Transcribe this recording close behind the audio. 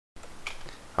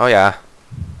Oh yeah.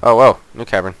 Oh whoa, new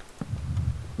cavern.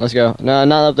 Let's go. No,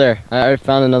 not up there. I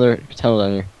found another tunnel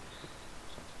down here.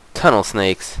 Tunnel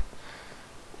snakes.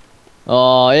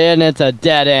 Oh, and it's a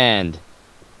dead end.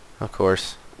 Of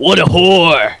course. What a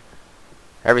whore!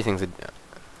 Everything's a.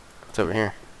 What's over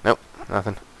here? Nope,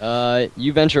 nothing.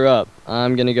 You venture up.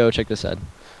 I'm gonna go check this out.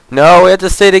 No, we have to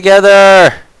stay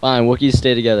together. Fine, Wookiees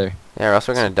stay together. Yeah, or else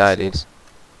we're gonna die, dude.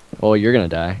 Oh, you're gonna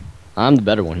die. I'm the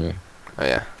better one here. Oh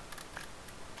yeah.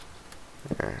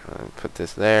 Here, let me put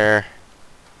this there.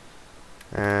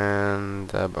 And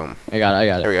boom. I got it.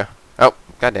 There we go. Oh,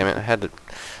 god damn it! I had to.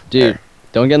 Dude, there.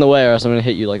 don't get in the way or else I'm gonna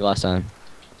hit you like last time.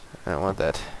 I don't want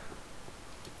that.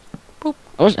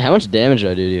 How much damage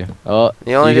did I do to you? Oh,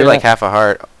 You only you did hear like that? half a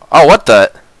heart. Oh, what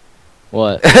the?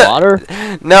 What? Water?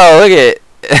 No, look at it.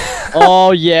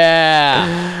 Oh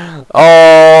yeah.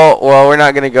 Oh, well, we're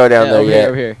not gonna go down Yeah, there over yet. here,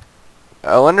 over here.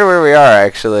 I wonder where we are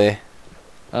actually.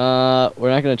 We're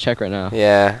not gonna check right now.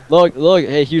 Yeah. Look,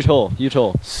 hey, huge hole.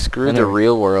 Screw the Anyway.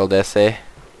 real world essay.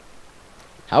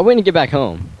 How are we gonna get back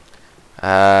home?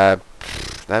 That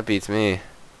beats me.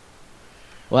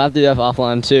 We'll have to do that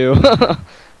offline too.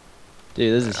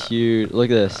 Dude, this is huge.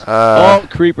 Look at this. Uh, Oh,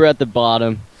 creeper at the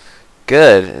bottom.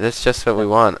 Good. That's just what we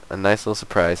want. A nice little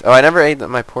surprise. Oh, I never ate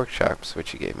my pork chops,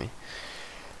 which you gave me.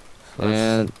 So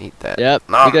And let's eat that. yep.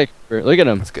 Nom. Look at that creeper. Look at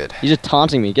him. That's good. He's just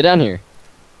taunting me. Get down here.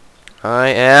 I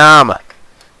am.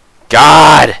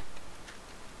 God.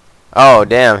 Oh,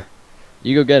 damn.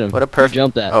 You go get him. What a perfect. You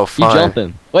jump that. Oh, You fine. jump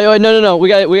him. Wait, no. We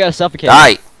gotta suffocate him.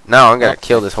 Die. No, I'm gonna Oh.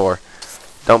 kill this whore.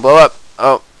 Don't blow up.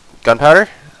 Oh, gunpowder?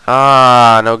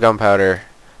 Ah, no gunpowder.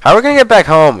 How are we gonna get back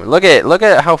home? Look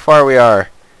at how far we are.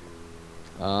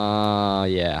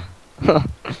 Yeah.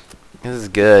 This is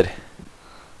good.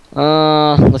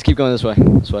 Let's keep going this way.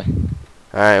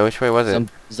 Alright, which way was it? Some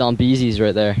zombiesies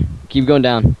right there. Keep going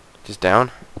down. Just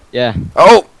down? Yeah.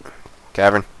 Oh!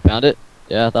 Cavern. Found it?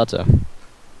 Yeah, I thought so.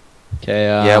 Okay,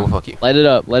 Yeah, well, fuck you. light it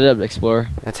up, Explorer.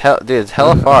 Dude, it's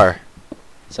hella far.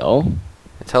 So?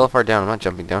 It's hella far down. I'm not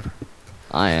jumping down.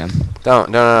 I am.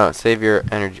 No. Save your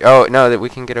energy. Oh, no, that we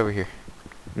can get over here.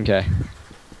 Okay.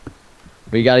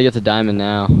 We gotta get to diamond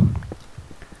now.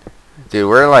 Dude,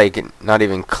 we're like not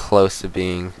even close to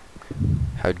being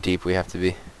how deep we have to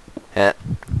be. That's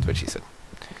what she said.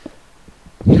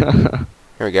 Here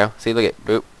we go. See, look at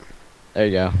boop. There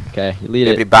you go. Okay, you lead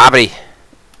it. Bibbidi bobbidi.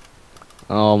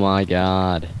 Oh my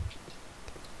god.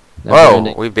 Never Whoa,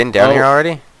 ending. we've been down here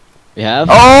already? We have?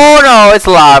 Oh no, it's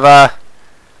lava.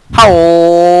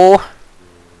 Oh.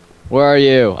 Where are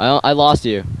you? I lost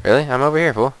you. Really? I'm over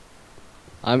here, fool.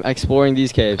 I'm exploring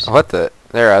these caves. What the?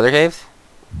 There are other caves?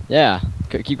 Yeah.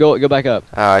 Go back up.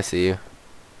 Oh, I see you.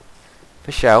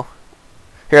 For show.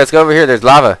 Here, let's go over here. There's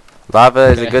lava.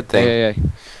 Lava is a good thing. Okay.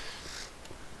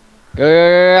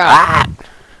 Go. Ah!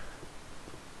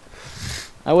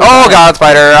 I went Oh back. god,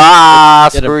 spider! Ah,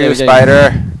 Get him, screw get you, him, get him.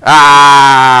 spider!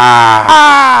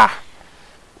 Ah!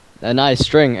 A nice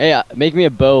string. Hey, make me a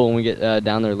bow when we get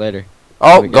down there later.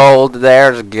 Oh, we go. gold.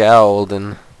 There's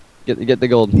golden. Get the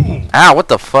gold. Ah, what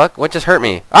the fuck? What just hurt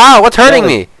me? Ah, what's hurting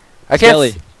Skelly. me? I can't.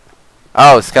 Skelly.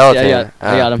 Oh, skeleton. Yeah,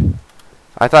 I got him.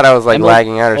 I thought I was like I'm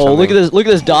lagging out or Oh, something. look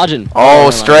at this dodging. Oh, my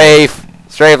strafe.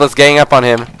 Strafe, let's gang up on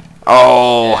him.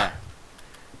 Oh. Yeah.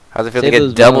 How's it feel Save to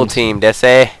those get double bones. teamed,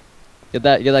 essay? Get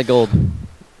that gold.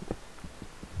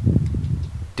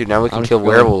 Dude, now we can I'm kill going.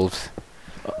 werewolves.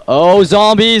 Oh,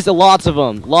 zombies! Lots of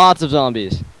them. Lots of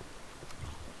zombies.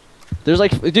 There's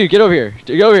like, dude, get over here.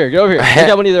 Get over here. Look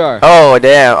how many there are. Oh,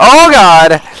 damn. Oh,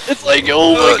 God. It's like,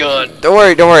 oh my god. Don't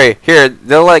worry. Here,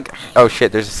 they'll like... Oh,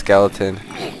 shit, there's a skeleton.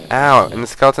 Ow, and the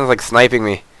skeleton's like sniping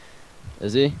me.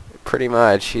 Is he? Pretty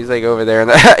much. He's like over there.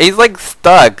 He's like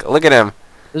stuck. Look at him.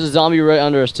 There's a zombie right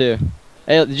under us too.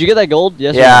 Hey, did you get that gold?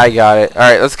 Yes. Yeah, or I got it.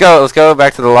 Alright, let's go. Let's go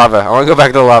back to the lava. I want to go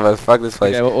back to the lava. Fuck this no?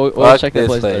 place. Okay, we'll Fuck check that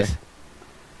this place later.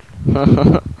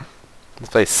 This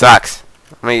place sucks.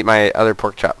 I'm gonna eat my other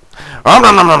pork chop.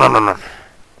 Lava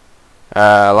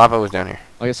was down here,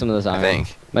 I'll get some of this iron. I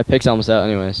think. My pick's almost out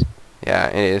anyways. Yeah,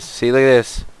 it is. See, look at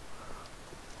this.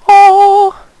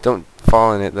 Oh! Don't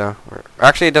fall in it, though.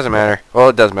 Actually, it doesn't matter. Well,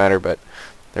 it does matter, but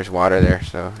there's water there,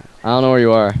 so... I don't know where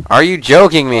you are. Are you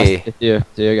joking me? It's you.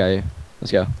 Dude, I got you.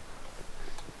 Let's go.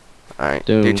 Alright,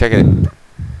 Dude. dude, check it.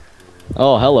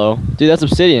 Oh, hello. Dude, that's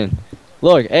obsidian.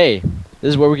 Look, hey. This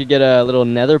is where we could get a little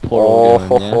nether portal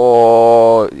going, yeah?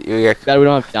 Oh, God, we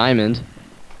don't have diamond.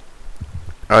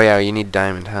 oh, yeah, you need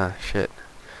diamond, huh? Shit.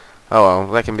 Oh,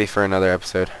 well, that can be for another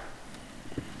episode.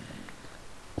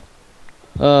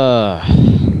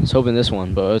 I was hoping this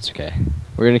one, but it's okay.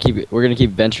 We're gonna keep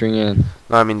venturing in.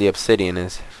 No, I mean the obsidian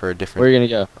is for a different... Where are you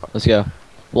gonna go? Let's go.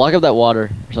 Block up that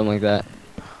water or something like that.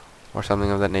 or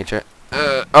something of that nature.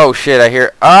 Oh shit! I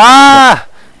hear. Ah!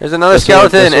 There's another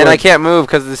skeleton, and I can't move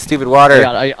because of this stupid water.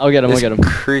 I'll get him. I'll get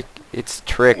him. It's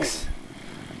tricks.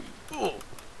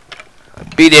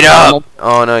 Beat it up!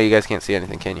 Oh no, you guys can't see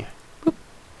anything, can you?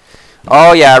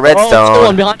 Oh yeah, redstone. Oh, still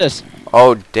one behind us.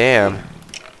 Oh damn.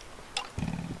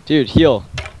 Dude, heal.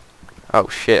 Oh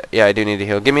shit! Yeah, I do need to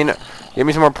heal. Give me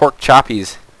some more pork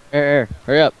choppies. Here,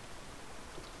 hurry up.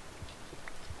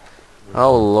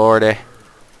 Oh lordy.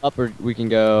 Up, or we can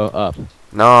go up.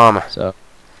 Nom. So.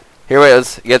 Here, wait.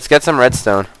 Let's get some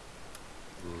redstone.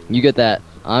 You get that.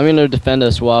 I'm gonna defend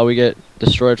us while we get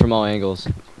destroyed from all angles.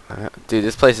 Dude,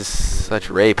 this place is such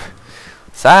rape.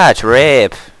 Such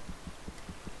rape.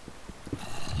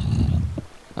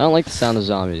 I don't like the sound of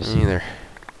zombies. Me neither.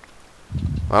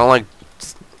 I don't like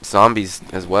zombies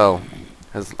as well,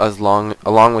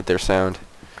 along with their sound.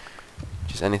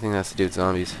 Just anything that has to do with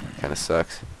zombies kind of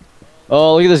sucks.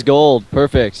 Oh, look at this gold.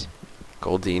 Perfect.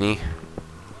 Goldini.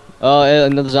 Oh,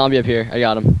 another zombie up here. I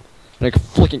got him. Like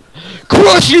flicking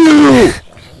crush you!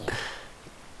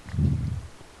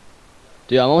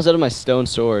 Dude, I'm almost out of my stone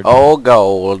sword. Oh,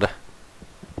 gold.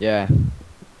 Yeah.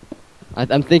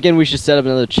 I'm thinking we should set up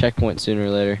another checkpoint sooner or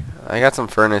later. I got some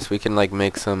furnace. We can like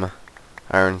make some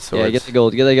iron swords. Yeah, get the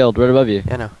gold. Get the gold right above you.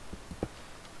 Yeah, no.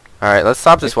 All right, let's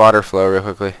stop this water flow real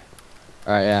quickly.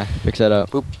 All right, yeah. Fix that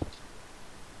up. Boop.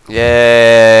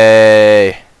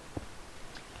 Yay!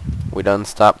 We done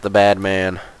stopped the bad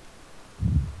man.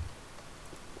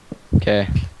 Okay.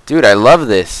 Dude, I love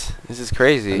this. This is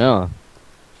crazy. No.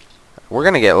 We're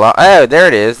gonna get lost. Oh, there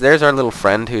it is. There's our little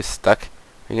friend who's stuck.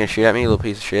 Are you gonna shoot at me, you little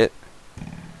piece of shit?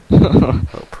 Little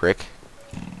prick.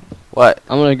 What?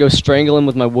 I'm gonna go strangle him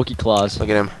with my Wookiee claws. Look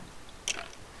at him.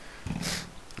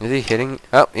 Is he hitting?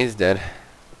 Oh, he's dead.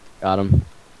 Got him.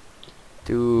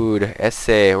 Dude,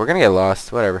 essay. We're gonna get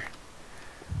lost. Whatever.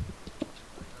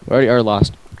 We already are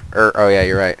lost. Oh yeah,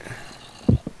 you're right.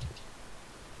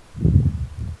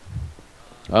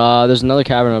 There's another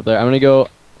cavern up there. I'm gonna go.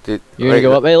 Dude, You're gonna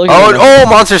go up. Hey, look. Oh,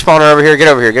 monster spawner over here. Get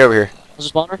over here. Get over here.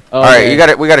 Monster spawner. Oh, all right,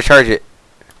 okay. we gotta charge it.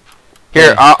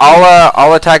 Here, Okay.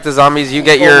 I'll attack the zombies. You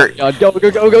get your. Oh go.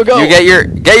 You get your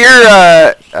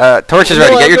torches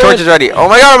ready. Get your torches ready. Oh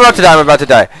my god, I'm about to die. I'm about to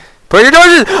die. Put your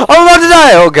torches. I'm about to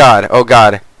die. Oh god. Oh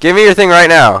god. Give me your thing right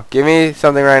now. Give me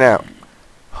something right now.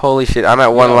 Holy shit, I'm at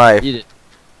one life. Eat it.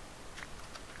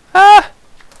 Ah.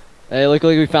 Hey, look,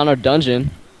 we found our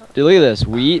dungeon. Dude, look at this.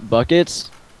 Wheat, buckets,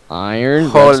 iron,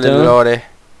 Holy redstone. lordy.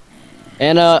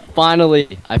 And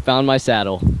finally, I found my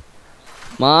saddle.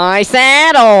 My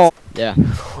saddle. Yeah.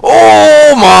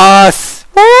 Oh, moss.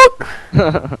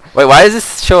 Wait, why does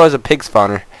this show as a pig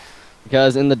spawner?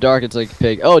 Because in the dark it's like a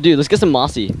pig. Oh, dude, let's get some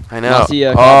mossy. I know. Mossy,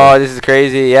 oh, this is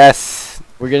crazy. Yes.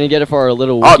 We're gonna get it for our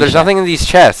little. Oh, there's nothing in these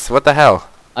chests. What the hell?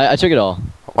 I took it all.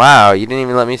 Wow, you didn't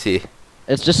even let me see.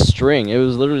 It's just string. It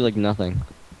was literally like nothing.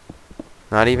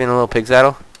 Not even a little pig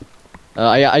saddle?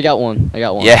 I got one. I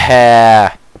got one.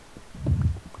 Yeah.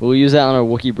 We'll use that on our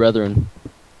Wookiee brethren.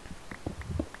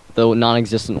 The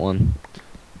non-existent one.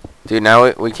 Dude,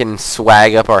 now we can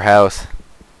swag up our house.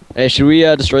 Hey, should we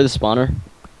destroy the spawner?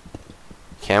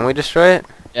 Can we destroy it?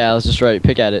 Yeah, let's destroy it.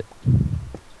 Pick at it.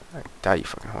 Die, you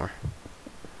fucking whore.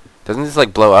 Doesn't this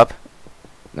like blow up?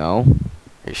 No.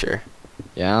 Are you sure?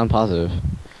 Yeah, I'm positive.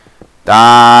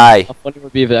 Die! How funny would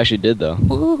it be if it actually did, though?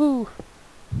 Woohoo!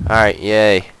 Alright,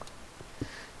 yay.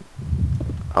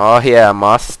 Oh yeah,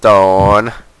 moss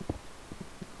stone.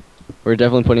 We're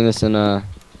definitely putting this in our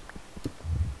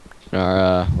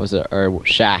what's it? Our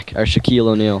shack, our Shaquille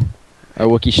O'Neal, our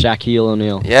Wookiee Shaquille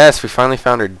O'Neal. Yes, we finally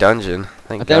found our dungeon.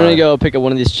 Thank I think God. I'm gonna go pick up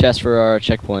one of these chests for our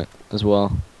checkpoint as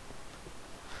well.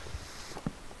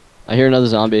 I hear another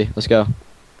zombie. Let's go.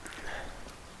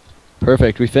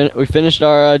 Perfect. We finished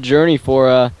our journey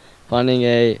for finding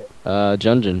a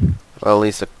dungeon. Well, at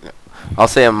least I'll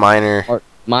say a minor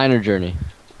journey.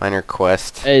 minor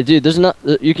quest. Hey, dude, there's not.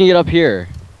 You can get up here.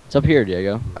 It's up here,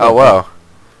 Diego. Oh wow,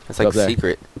 that's Go like up there.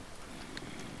 secret.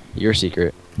 Your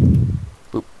secret.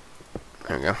 Boop.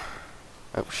 There we go.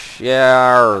 Oh shit!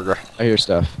 I hear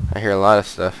stuff. I hear a lot of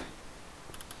stuff.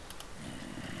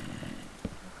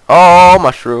 Oh,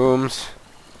 mushrooms.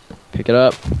 Pick it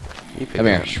up. You pick Come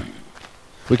it here. up.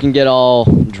 We can get all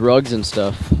drugs and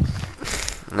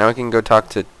stuff. Now we can go talk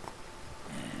to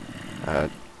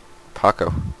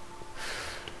Paco.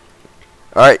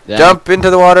 Alright, Yeah. jump into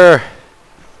the water.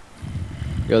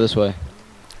 Go this way.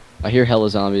 I hear hella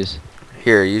zombies.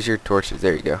 Here, use your torches.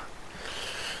 There you go.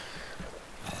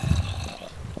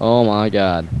 Oh my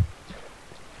god.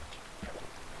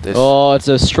 This Oh, it's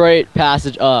a straight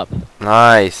passage up.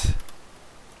 nice.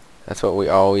 That's what we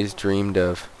always dreamed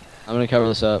of. I'm gonna cover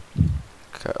this up.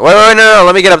 Wait, no,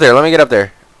 let me get up there. Let me get up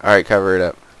there. All right, cover it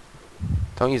up.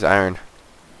 Don't use iron.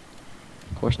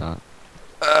 Of course not.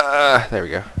 There we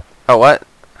go. Oh, what?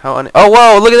 Oh,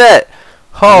 whoa, look at that.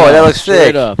 Oh, Yeah, that looks straight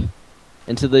sick. up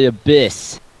into the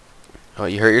abyss. Oh,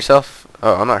 you hurt yourself?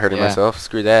 Oh, I'm not hurting Yeah. myself.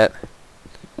 Screw that.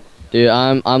 Dude,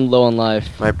 I'm low on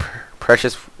life. My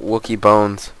precious Wookiee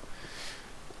bones.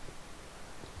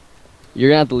 You're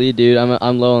gonna have to lead, dude.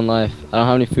 I'm low on life. I don't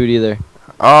have any food either.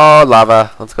 Oh,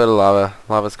 lava. Let's go to lava.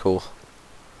 Lava's cool.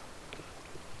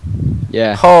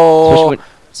 Yeah. Oh,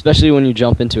 Especially when you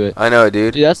jump into it. I know,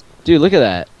 dude. Dude, look at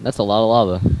that. That's a lot of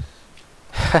lava.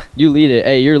 You lead it.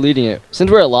 Hey, you're leading it.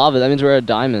 Since we're at lava, that means we're at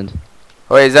diamond.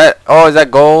 Wait, is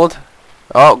that gold?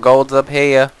 Oh, gold's up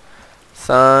here,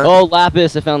 son. Oh,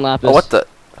 lapis. I found lapis. Oh, what the?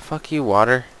 Fuck you,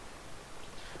 water.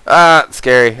 Ah, it's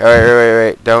scary. All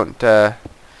right, wait. Don't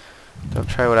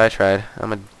try what I tried.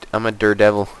 I'm a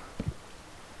daredevil.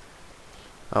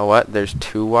 Oh, what? There's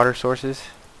 2 water sources?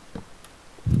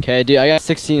 Okay, dude, I got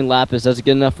 16 lapis. That's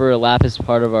good enough for a lapis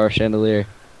part of our chandelier.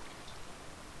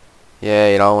 Yeah,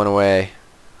 it all went away.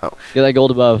 Oh, Get that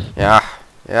gold above. yeah.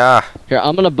 Here,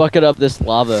 I'm gonna bucket up this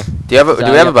lava. Do we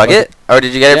have a bucket? Or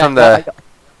did you get it from the?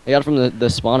 I got it from the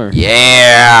spawner.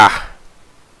 Yeah.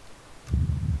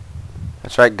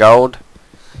 That's right, gold.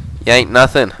 You ain't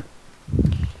nothing.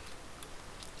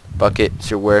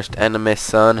 Bucket's your worst enemy,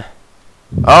 son.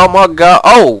 Oh my god.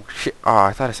 Oh shit. Oh,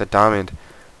 I thought I said diamond.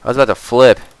 I was about to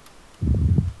flip.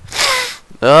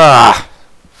 Ugh.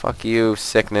 Fuck you,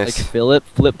 sickness. Like Philip,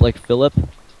 flip like Philip.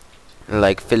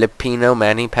 Like Filipino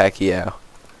Manny Pacquiao.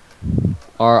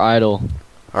 Our idol.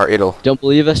 Our idol. Don't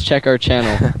believe us? Check our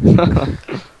channel.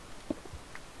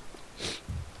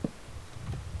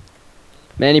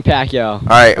 Manny Pacquiao.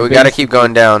 Alright, we gotta keep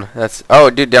going down. Oh,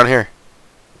 dude, down here.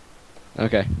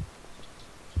 Okay.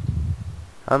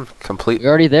 I'm complete. We're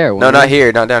already there. No, not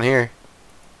here. Not down here.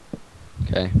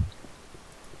 Okay.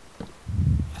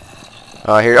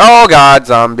 Oh, here. Oh, God,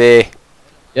 zombie.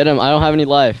 Get him. I don't have any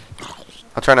life.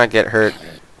 I'll try not to get hurt.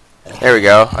 There we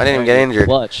go. I didn't even get injured.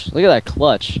 Clutch. Look at that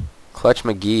clutch. Clutch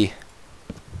McGee.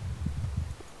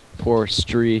 Poor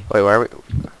Stree. Wait, where are we?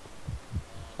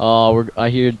 Oh, I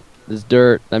hear this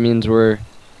dirt. That means we're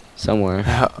somewhere.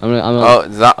 Oh,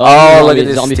 look zombie, at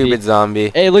this zombie stupid feet. zombie.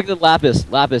 Hey, look at the lapis.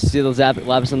 Lapis. See the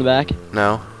lapis in the back?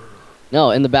 No.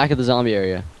 No, in the back of the zombie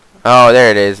area. Oh, there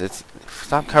it is.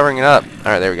 Stop covering it up.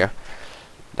 All right, there we go.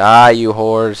 Die, you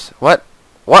whores. What?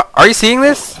 Are you seeing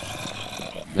this?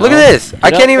 No. Look at this.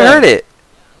 I can't even hurt it.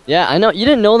 Yeah, I know. You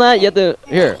didn't know that. You have to.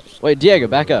 Here. Wait, Diego,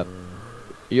 back up.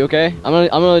 Are you okay? I'm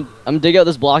gonna dig out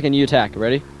this block and you attack.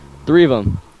 Ready? 3 of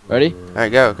them. Ready? All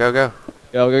right, go. Go.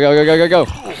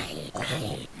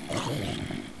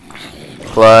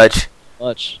 Clutch.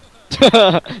 Clutch.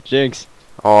 Jinx.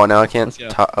 Oh, now I can't Let's go.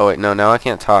 talk. Oh wait, no, now I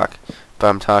can't talk. But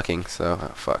I'm talking,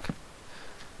 so fuck.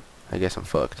 I guess I'm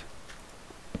fucked.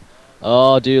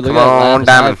 Oh, dude, look Come at on, that.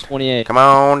 I have diamond. 28. Come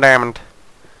on, diamond.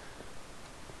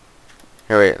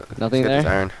 Here, wait. Nothing let's get this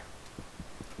there? iron.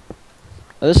 Oh,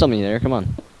 there's something there. Come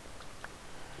on.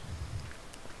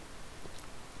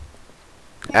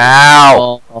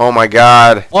 Ow! Oh my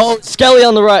god. Oh, Skelly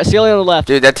on the right. Skelly on the left.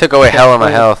 Dude, that took away hell of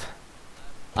my health.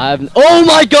 Oh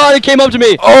my god, it came up to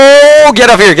me. Oh, get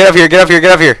up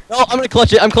here. Oh, I'm gonna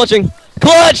clutch it. I'm clutching.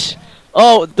 Clutch!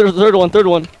 Oh, third one.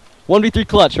 1v3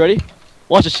 clutch. Ready?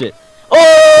 Watch this shit.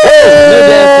 Oh! No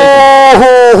damage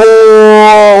taken.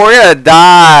 Oh, we're gonna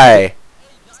die.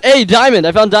 Hey, diamond!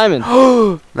 I found diamond.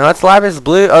 No, that's lapis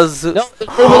blue. No, there's over there.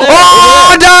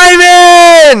 Oh,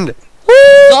 diamond! Woo!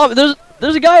 Stop,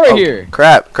 there's a guy right here.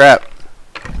 Crap.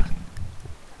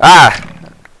 Ah.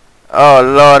 Oh,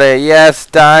 lordy. Yes,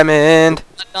 diamond.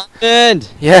 Diamond.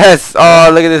 Yes.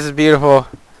 Oh, look at this. It's beautiful.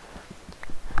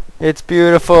 It's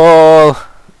beautiful.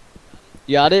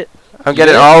 You got it? I'm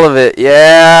getting all of it.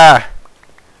 Yeah.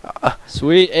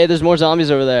 Sweet. Hey, there's more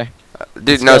zombies over there.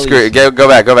 Dude, no, screw it. Go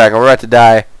back. We're about to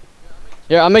die.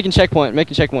 Here, I'm making checkpoint.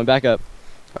 Back up.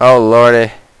 Oh,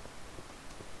 lordy.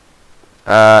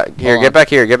 Here, Hold get back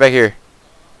here.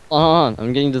 Hold on.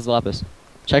 I'm getting this lapis.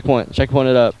 Checkpoint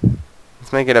it up.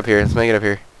 Let's make it up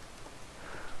here.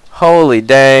 Holy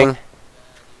dang.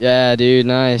 Yeah, dude,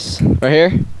 nice. Right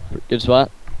here? Good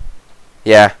spot?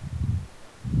 Yeah.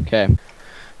 Okay.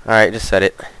 Alright, just set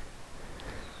it.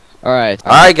 Alright.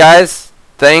 Alright, guys.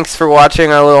 Thanks for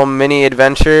watching our little mini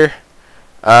adventure.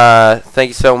 Thank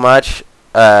you so much.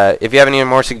 If you have any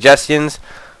more suggestions,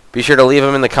 be sure to leave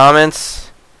them in the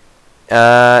comments.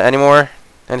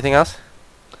 Anything else?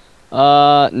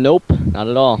 Nope. Not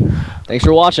at all. Thanks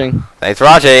for watching. Thanks for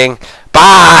watching.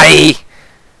 Bye!